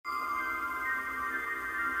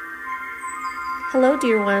Hello,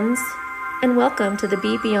 dear ones, and welcome to the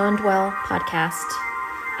Be Beyond Well podcast.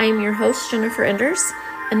 I am your host, Jennifer Enders,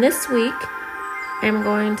 and this week I'm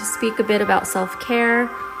going to speak a bit about self-care,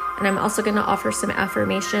 and I'm also going to offer some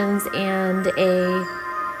affirmations and a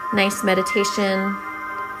nice meditation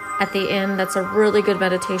at the end. That's a really good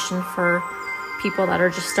meditation for people that are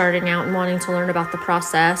just starting out and wanting to learn about the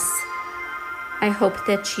process. I hope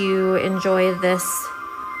that you enjoy this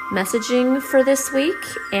messaging for this week,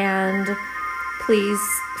 and please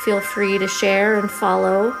feel free to share and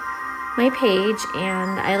follow my page,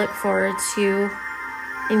 and I look forward to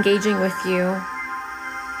engaging with you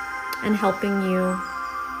and helping you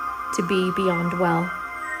to be beyond well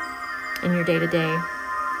in your day-to-day.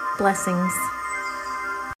 Blessings.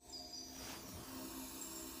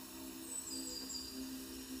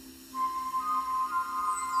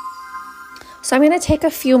 So I'm going to take a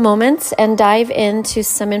few moments and dive into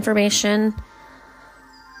some information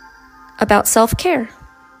about self-care.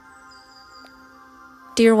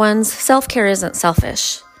 Dear ones, self-care isn't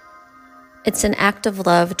selfish. It's an act of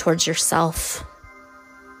love towards yourself.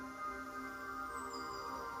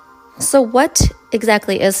 So what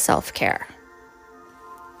exactly is self-care?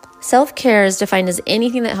 Self-care is defined as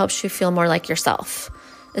anything that helps you feel more like yourself.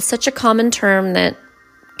 It's such a common term that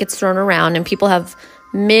gets thrown around, and people have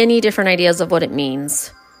many different ideas of what it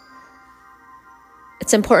means.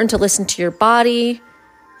 It's important to listen to your body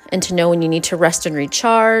and to know when you need to rest and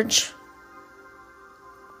recharge.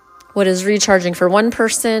 What is recharging for one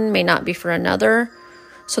person may not be for another.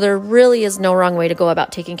 So there really is no wrong way to go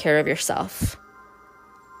about taking care of yourself.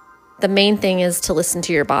 The main thing is to listen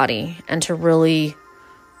to your body and to really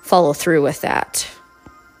follow through with that.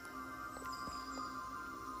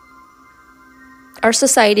 Our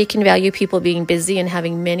society can value people being busy and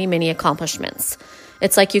having many, many accomplishments.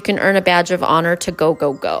 It's like you can earn a badge of honor to go,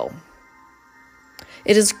 go, go.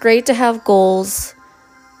 It is great to have goals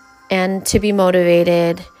and to be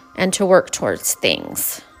motivated and to work towards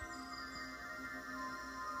things.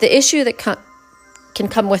 The issue that can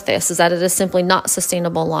come with this is that it is simply not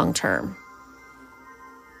sustainable long term.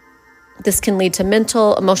 This can lead to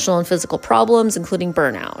mental, emotional, and physical problems, including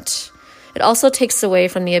burnout. It also takes away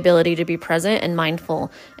from the ability to be present and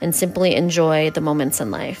mindful and simply enjoy the moments in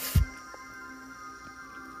life.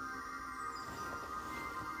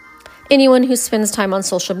 Anyone who spends time on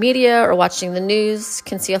social media or watching the news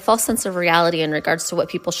can see a false sense of reality in regards to what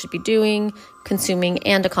people should be doing, consuming,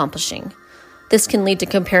 and accomplishing. This can lead to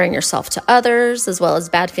comparing yourself to others, as well as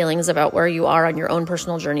bad feelings about where you are on your own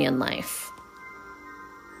personal journey in life.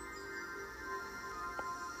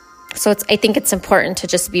 So I think it's important to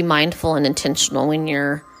just be mindful and intentional when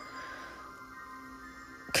you're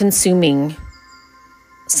consuming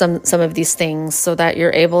some of these things, so that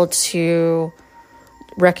you're able to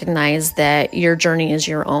recognize that your journey is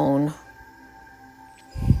your own.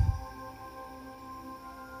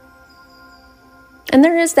 And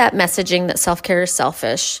there is that messaging that self-care is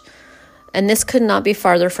selfish, and this could not be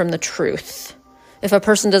farther from the truth. If a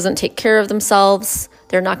person doesn't take care of themselves,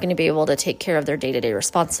 they're not going to be able to take care of their day-to-day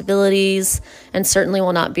responsibilities, and certainly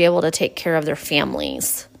will not be able to take care of their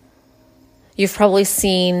families. You've probably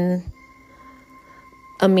seen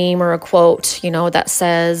a meme or a quote, that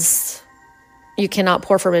says, "You cannot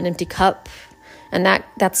pour from an empty cup," and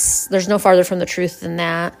there's no farther from the truth than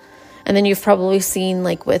that. And then you've probably seen,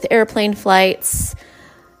 like with airplane flights,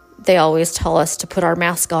 they always tell us to put our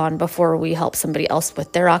mask on before we help somebody else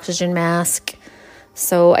with their oxygen mask.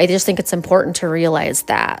 So I just think it's important to realize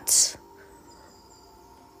that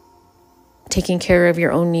taking care of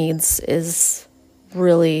your own needs is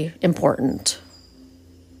really important.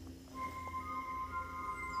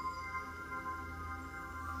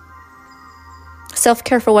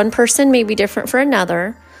 Self-care for one person may be different for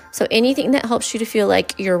another. So anything that helps you to feel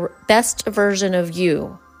like your best version of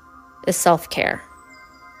you is self-care.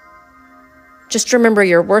 Just remember,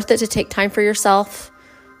 you're worth it to take time for yourself,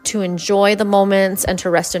 to enjoy the moments, and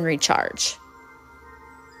to rest and recharge.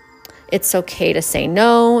 It's okay to say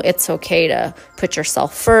no. It's okay to put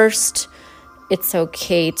yourself first. It's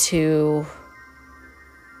okay to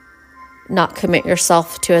not commit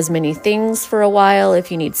yourself to as many things for a while.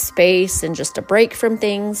 If you need space and just a break from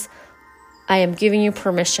things, I am giving you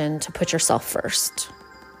permission to put yourself first.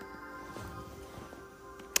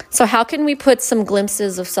 So how can we put some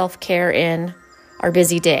glimpses of self-care in our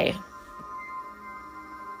busy day?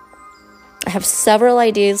 I have several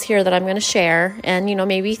ideas here that I'm going to share, and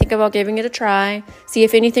maybe think about giving it a try. See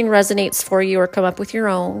if anything resonates for you, or come up with your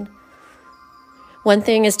own. One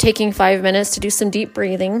thing is taking 5 minutes to do some deep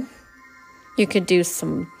breathing. You could do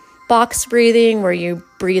some box breathing where you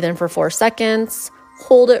breathe in for 4 seconds,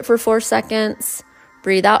 hold it for 4 seconds,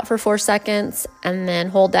 breathe out for 4 seconds, and then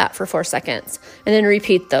hold that for 4 seconds, and then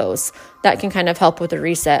repeat those. That can kind of help with a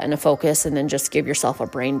reset and a focus, and then just give yourself a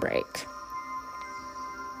brain break.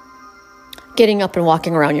 Getting up and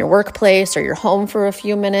walking around your workplace or your home for a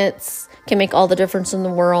few minutes can make all the difference in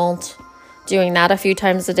the world. Doing that a few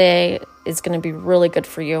times a day is going to be really good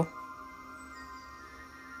for you.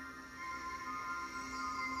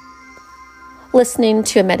 Listening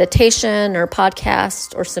to a meditation or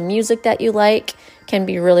podcast or some music that you like can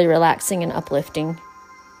be really relaxing and uplifting.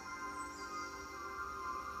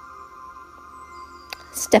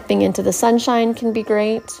 Stepping into the sunshine can be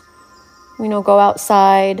great. Go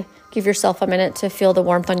outside, give yourself a minute to feel the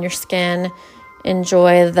warmth on your skin,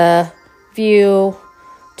 enjoy the view,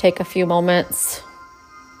 take a few moments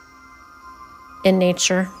in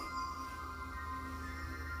nature.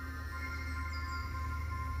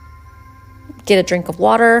 Get a drink of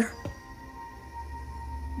water.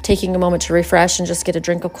 Taking a moment to refresh and just get a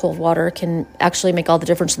drink of cold water can actually make all the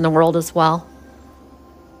difference in the world as well.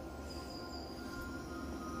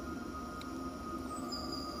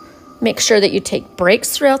 Make sure that you take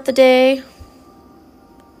breaks throughout the day.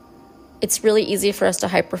 It's really easy for us to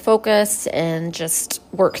hyper-focus and just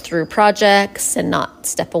work through projects and not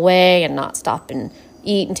step away and not stop and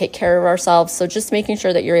eat and take care of ourselves. So just making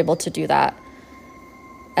sure that you're able to do that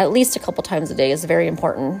at least a couple times a day is very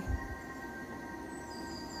important.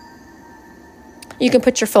 You can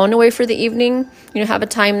put your phone away for the evening. Have a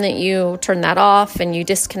time that you turn that off and you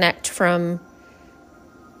disconnect from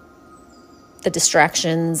the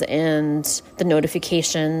distractions and the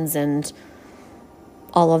notifications and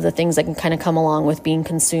all of the things that can kind of come along with being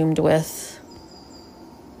consumed with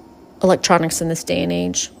electronics in this day and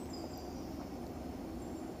age.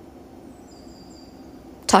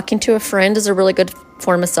 Talking to a friend is a really good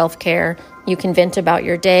form of self-care. You can vent about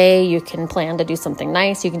your day. You can plan to do something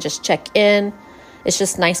nice. You can just check in. It's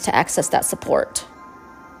just nice to access that support.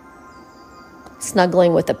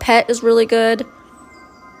 Snuggling with a pet is really good.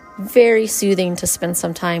 Very soothing to spend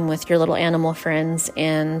some time with your little animal friends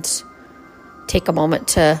and take a moment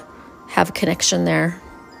to have a connection there.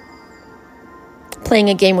 Playing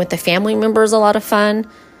a game with a family member is a lot of fun.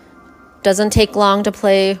 Doesn't take long to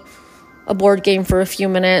play a board game for a few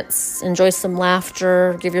minutes. Enjoy some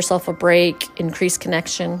laughter. Give yourself a break. Increase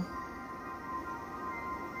connection.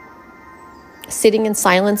 Sitting in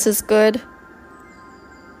silence is good.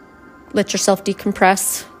 Let yourself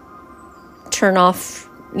decompress. Turn off,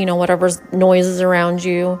 whatever noise is around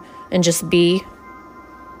you and just be.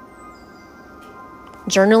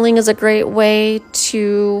 Journaling is a great way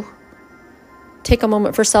to take a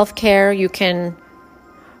moment for self-care. You can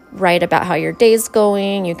write about how your day's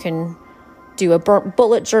going. You can do a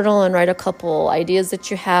bullet journal and write a couple ideas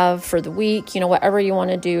that you have for the week. Whatever you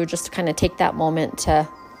want to do, just to kind of take that moment to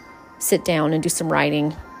sit down and do some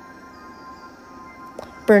writing.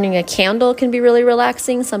 Burning a candle can be really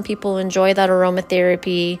relaxing. Some people enjoy that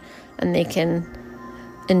aromatherapy and they can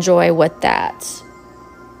enjoy what that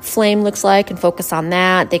flame looks like and focus on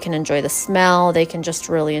that. They can enjoy the smell. They can just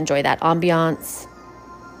really enjoy that ambiance.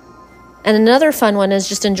 And another fun one is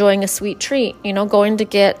just enjoying a sweet treat. Going to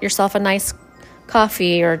get yourself a nice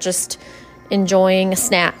coffee or just enjoying a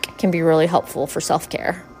snack can be really helpful for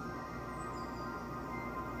self-care.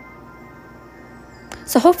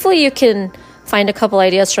 So hopefully you can find a couple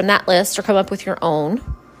ideas from that list or come up with your own.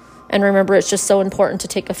 And remember, it's just so important to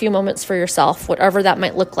take a few moments for yourself, whatever that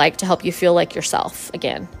might look like, to help you feel like yourself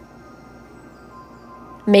again.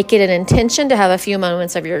 Make it an intention to have a few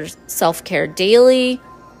moments of your self-care daily.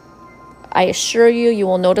 I assure you, you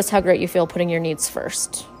will notice how great you feel putting your needs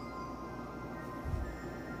first.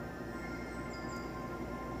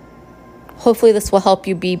 Hopefully this will help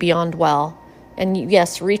you be beyond well. And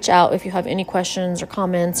yes, reach out if you have any questions or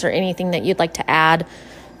comments or anything that you'd like to add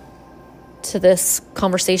to this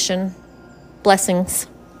conversation. Blessings.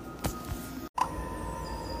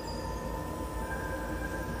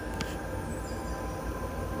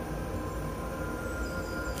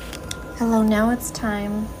 Hello, now it's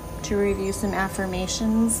time to review some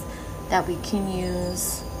affirmations that we can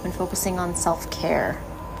use when focusing on self-care.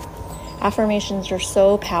 Affirmations are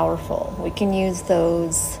so powerful. We can use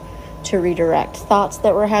those to redirect thoughts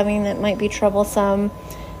that we're having that might be troublesome.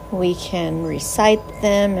 We can recite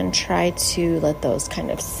them and try to let those kind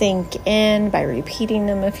of sink in by repeating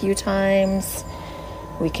them a few times.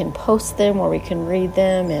 We can post them or we can read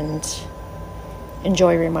them and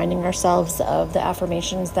enjoy reminding ourselves of the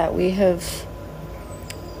affirmations that we have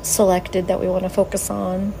selected that we want to focus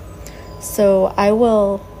on. So I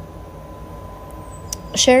will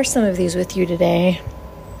share some of these with you today.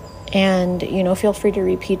 And, feel free to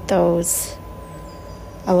repeat those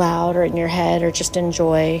aloud or in your head, or just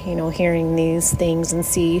enjoy, hearing these things and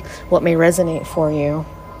see what may resonate for you.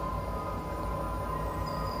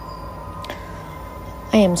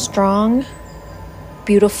 I am strong,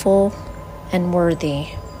 beautiful, and worthy.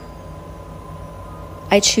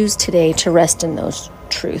 I choose today to rest in those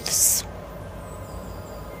truths.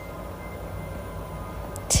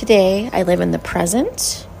 Today, I live in the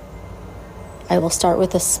present. I will start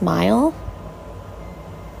with a smile.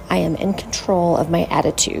 I am in control of my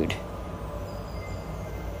attitude.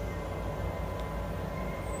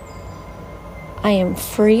 I am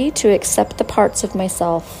free to accept the parts of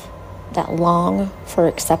myself that long for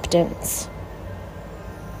acceptance.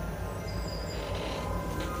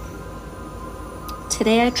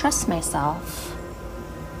 Today, I trust myself.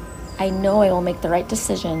 I know I will make the right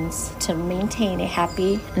decisions to maintain a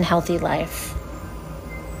happy and healthy life.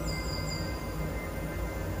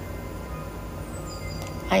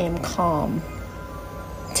 I am calm.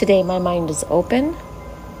 Today, my mind is open,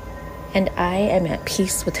 and I am at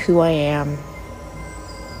peace with who I am.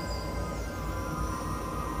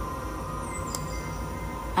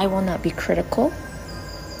 I will not be critical.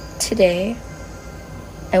 Today,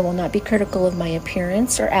 I will not be critical of my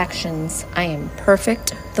appearance or actions. I am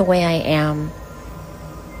perfect the way I am.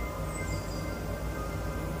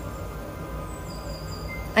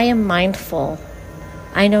 I am mindful.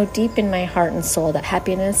 I know deep in my heart and soul that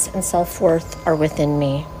happiness and self-worth are within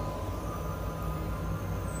me.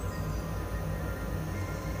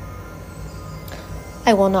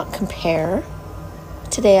 I will not compare.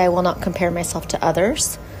 Today, I will not compare myself to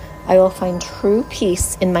others. I will find true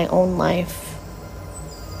peace in my own life.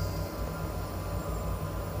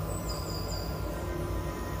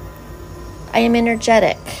 I am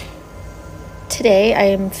energetic. Today, I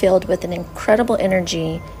am filled with an incredible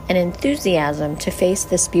energy and enthusiasm to face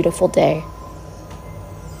this beautiful day.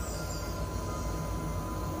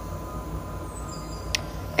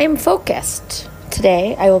 I am focused.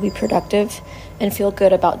 Today, I will be productive and feel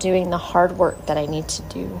good about doing the hard work that I need to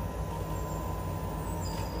do.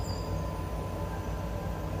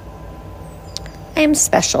 I am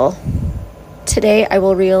special. Today, I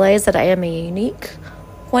will realize that I am a unique,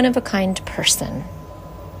 one-of-a-kind person.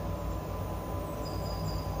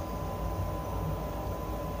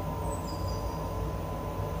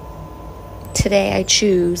 Today, I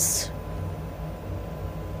choose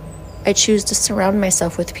to surround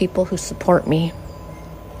myself with people who support me.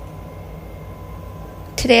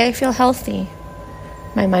 Today, I feel healthy.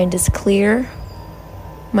 My mind is clear.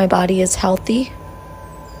 My body is healthy.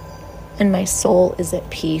 And my soul is at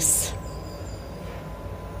peace.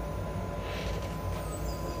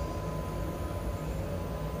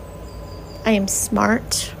 I am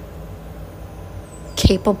smart,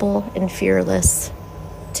 capable, and fearless.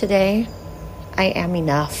 Today, I am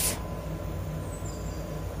enough.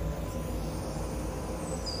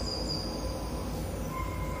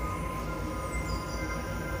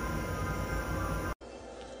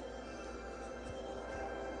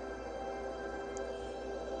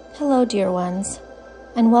 Hello, dear ones,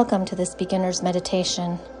 and welcome to this beginner's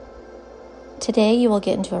meditation. Today, you will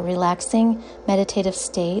get into a relaxing, meditative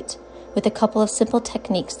state with a couple of simple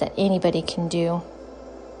techniques that anybody can do.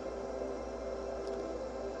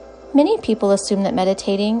 Many people assume that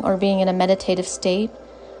meditating or being in a meditative state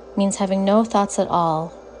means having no thoughts at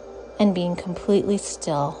all and being completely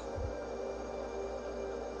still.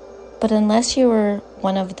 But unless you are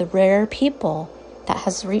one of the rare people that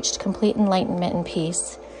has reached complete enlightenment and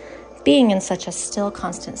peace, being in such a still,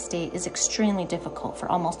 constant state is extremely difficult for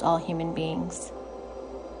almost all human beings.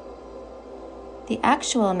 The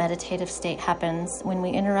actual meditative state happens when we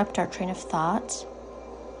interrupt our train of thought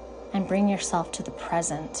and bring yourself to the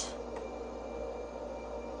present.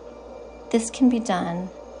 This can be done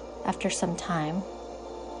after some time,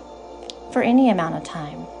 for any amount of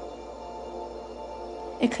time.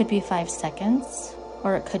 It could be 5 seconds,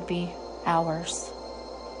 or it could be hours.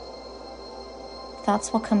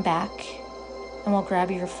 Thoughts will come back and will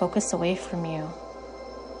grab your focus away from you.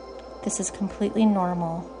 This is completely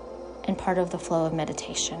normal and part of the flow of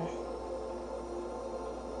meditation.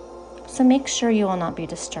 So make sure you will not be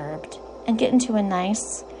disturbed and get into a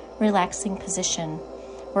nice, relaxing position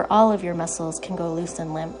where all of your muscles can go loose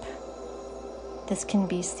and limp. This can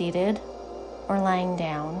be seated or lying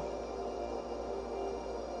down.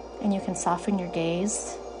 And you can soften your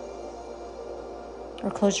gaze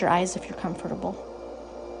or close your eyes if you're comfortable.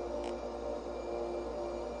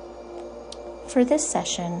 For this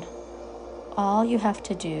session, all you have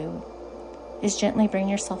to do is gently bring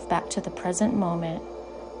yourself back to the present moment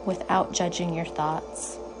without judging your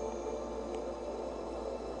thoughts.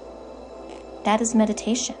 That is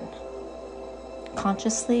meditation.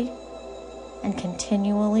 consciously and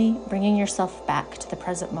continually bringing yourself back to the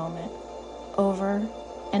present moment over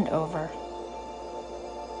and over.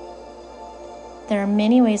 There are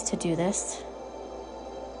many ways to do this,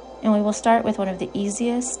 and we will start with one of the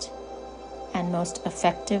easiest and most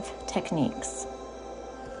effective techniques: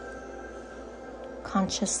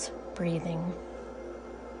 conscious breathing.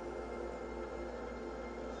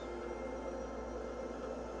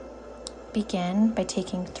 Begin by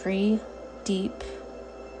taking 3 deep,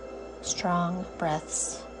 strong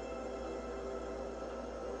breaths.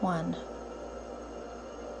 1.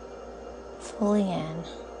 Fully in,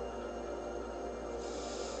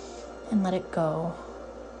 and let it go.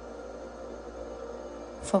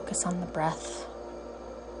 Focus on the breath.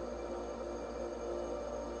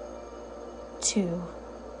 2.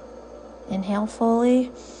 Inhale fully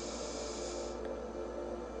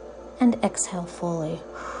and exhale fully.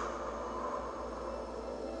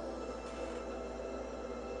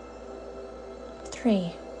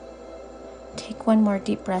 3. Take 1 more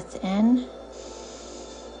deep breath in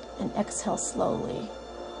and exhale slowly.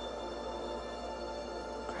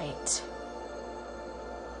 Great.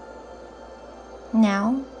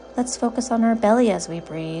 Now, let's focus on our belly as we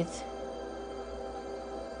breathe.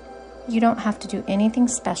 You don't have to do anything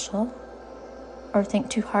special or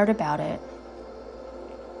think too hard about it.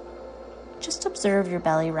 Just observe your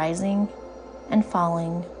belly rising and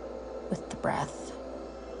falling with the breath.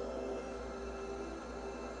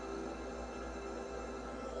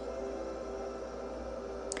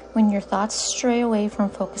 When your thoughts stray away from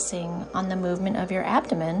focusing on the movement of your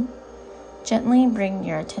abdomen, gently bring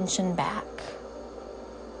your attention back.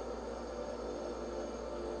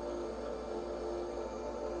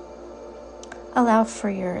 Allow for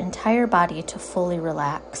your entire body to fully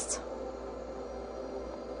relax.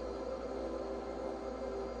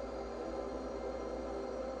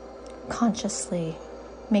 Consciously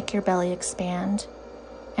make your belly expand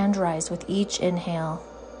and rise with each inhale,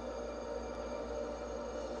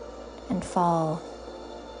 and fall,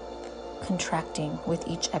 contracting with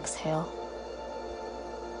each exhale.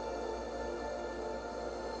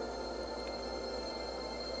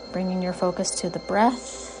 Bringing your focus to the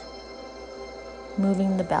breath,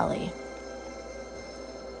 moving the belly.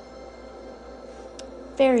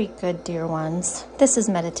 Very good, dear ones. This is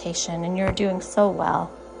meditation, and you're doing so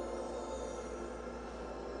well.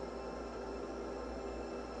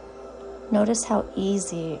 Notice how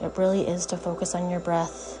easy it really is to focus on your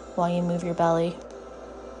breath while you move your belly.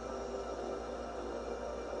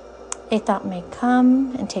 A thought may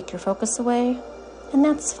come and take your focus away, and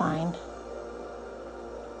that's fine.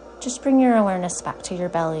 Just bring your awareness back to your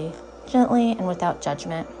belly, gently and without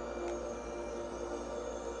judgment.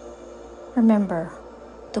 Remember,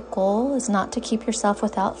 the goal is not to keep yourself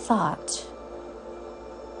without thought.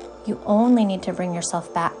 You only need to bring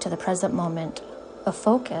yourself back to the present moment of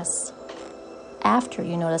focus after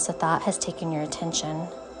you notice a thought has taken your attention.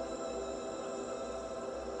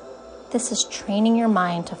 This is training your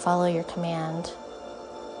mind to follow your command,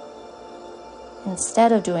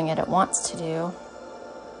 instead of doing it it wants to do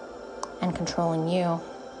and controlling you.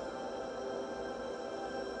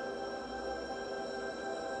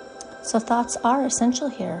 So thoughts are essential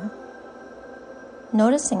here.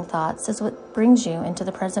 Noticing thoughts is what brings you into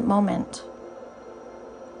the present moment.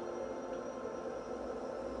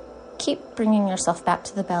 Keep bringing yourself back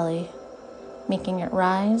to the belly, making it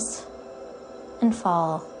rise and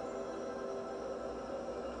fall.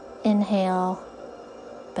 Inhale,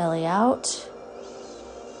 belly out.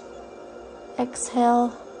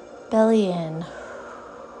 Exhale, belly in.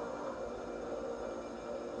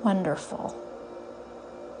 Wonderful.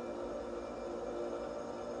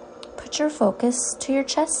 Put your focus to your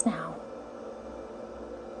chest now,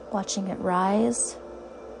 watching it rise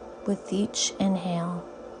with each inhale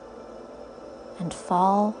and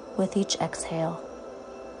fall with each exhale.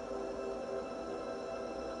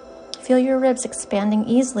 Feel your ribs expanding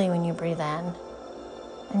easily when you breathe in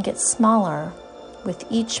and get smaller with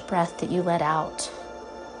each breath that you let out.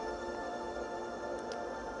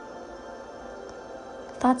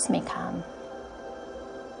 Thoughts may come.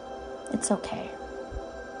 It's okay.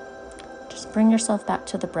 Just bring yourself back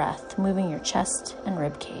to the breath, moving your chest and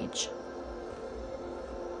rib cage.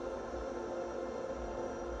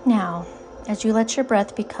 Now, as you let your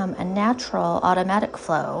breath become a natural, automatic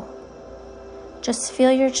flow, just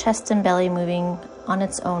feel your chest and belly moving on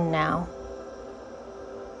its own now.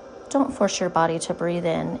 Don't force your body to breathe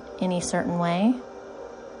in any certain way.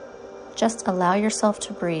 Just allow yourself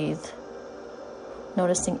to breathe,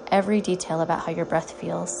 noticing every detail about how your breath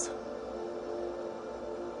feels.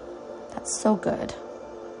 That's so good.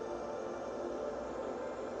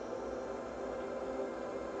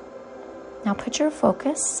 Now put your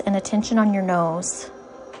focus and attention on your nose.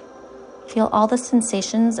 Feel all the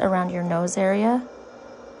sensations around your nose area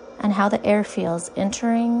and how the air feels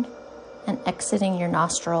entering and exiting your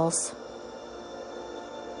nostrils.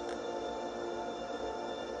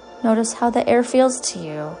 Notice how the air feels to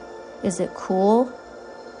you. Is it cool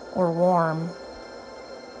or warm?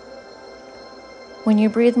 When you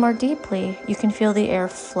breathe more deeply, you can feel the air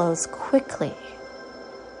flows quickly.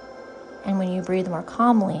 And when you breathe more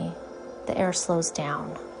calmly, the air slows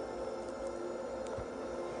down.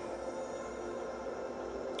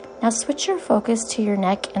 Now switch your focus to your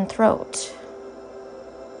neck and throat.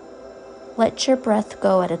 Let your breath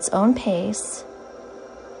go at its own pace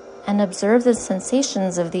and observe the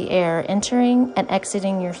sensations of the air entering and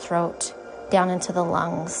exiting your throat down into the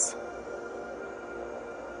lungs.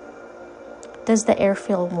 Does the air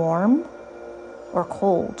feel warm or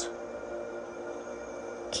cold?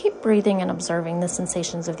 Keep breathing and observing the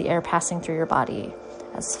sensations of the air passing through your body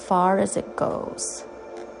as far as it goes.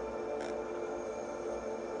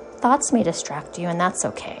 Thoughts may distract you, and that's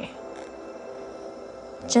okay.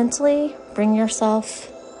 Gently bring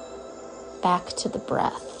yourself back to the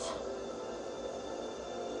breath.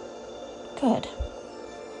 Good.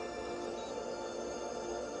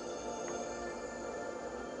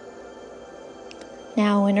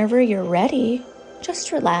 Now, whenever you're ready,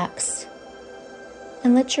 just relax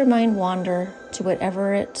and let your mind wander to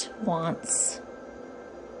whatever it wants.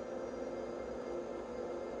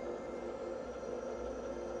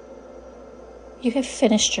 You have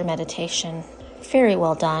finished your meditation. Very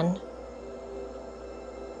well done.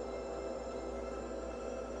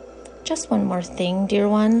 Just one more thing, dear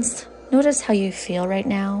ones. Notice how you feel right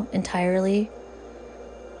now entirely.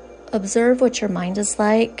 Observe what your mind is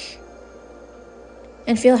like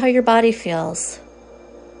and feel how your body feels.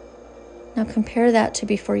 Now compare that to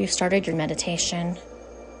before you started your meditation.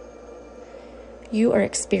 You are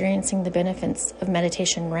experiencing the benefits of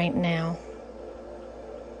meditation right now.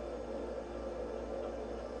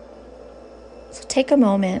 So take a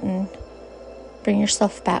moment and bring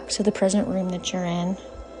yourself back to the present room that you're in.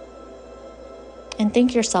 And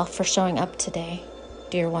thank yourself for showing up today,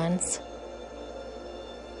 dear ones.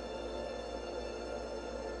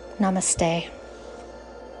 Namaste.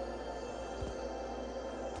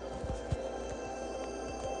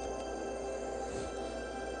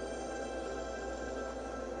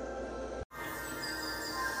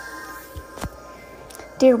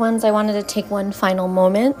 Dear ones, I wanted to take one final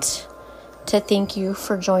moment to thank you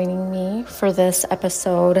for joining me for this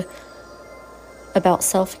episode about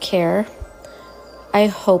self-care. I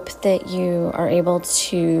hope that you are able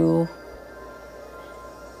to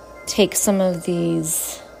take some of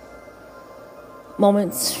these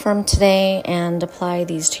moments from today and apply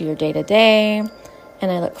these to your day-to-day.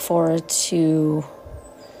 And I look forward to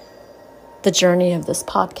the journey of this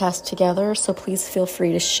podcast together. So please feel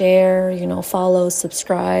free to share, follow,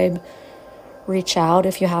 subscribe, reach out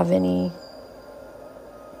if you have any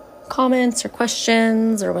comments or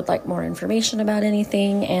questions or would like more information about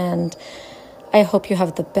anything. And I hope you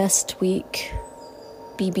have the best week.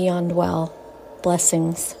 Be beyond well.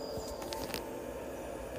 Blessings.